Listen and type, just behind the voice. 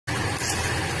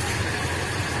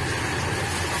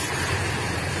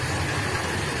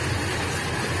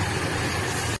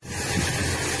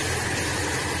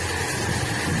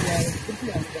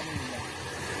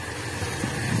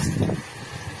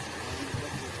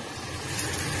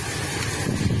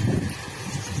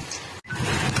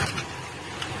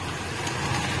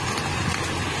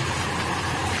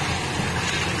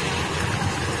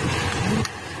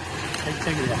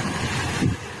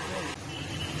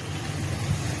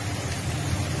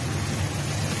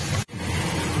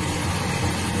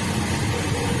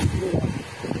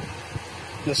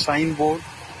the sign board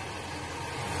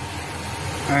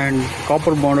and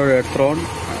copper bonded earth rod,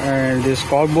 and this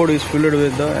cardboard is filled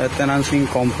with the earth enhancing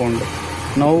compound.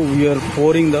 Now we are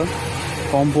pouring the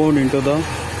compound into the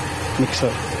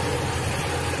mixer.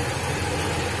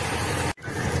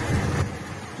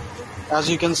 As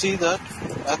you can see that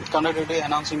earth conductivity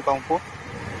enhancing compound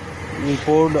we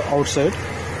poured outside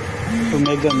to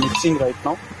make the mixing right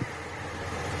now.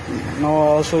 Now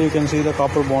also you can see the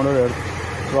copper bonded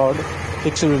earth rod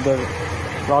fixed with the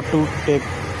rod to tape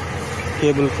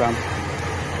cable clamp.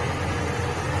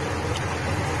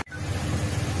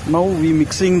 Now we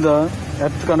mixing the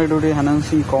earth conductivity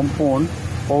enhancing compound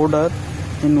powder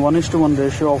in 1:1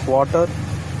 ratio of water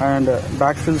and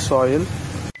backfill soil.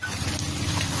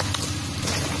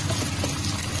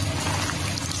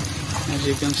 As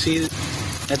you can see,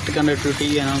 earth conductivity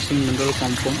enhancing mineral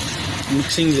compound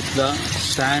mixing with the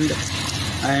sand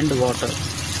and water.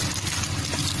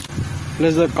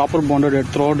 Place the copper bonded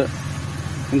earth rod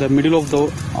in the middle of the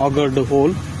augured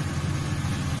hole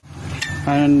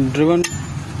and driven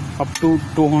up to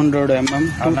 200 mm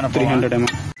to 300 mm.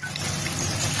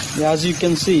 As you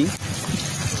can see,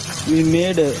 we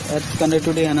made earth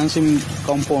conductivity enhancing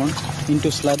compound into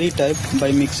slurry type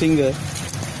by mixing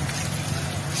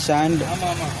sand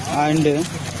and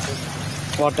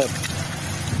water.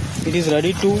 It is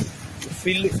ready to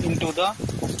fill into the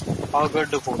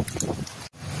augured hole.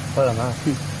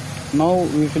 Now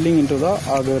we filling into the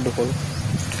augured hole.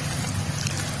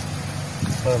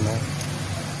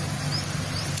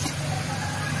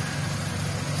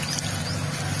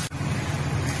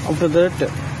 After that,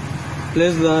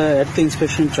 place the earth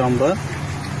inspection chamber.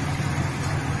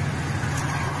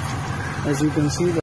 As you can see,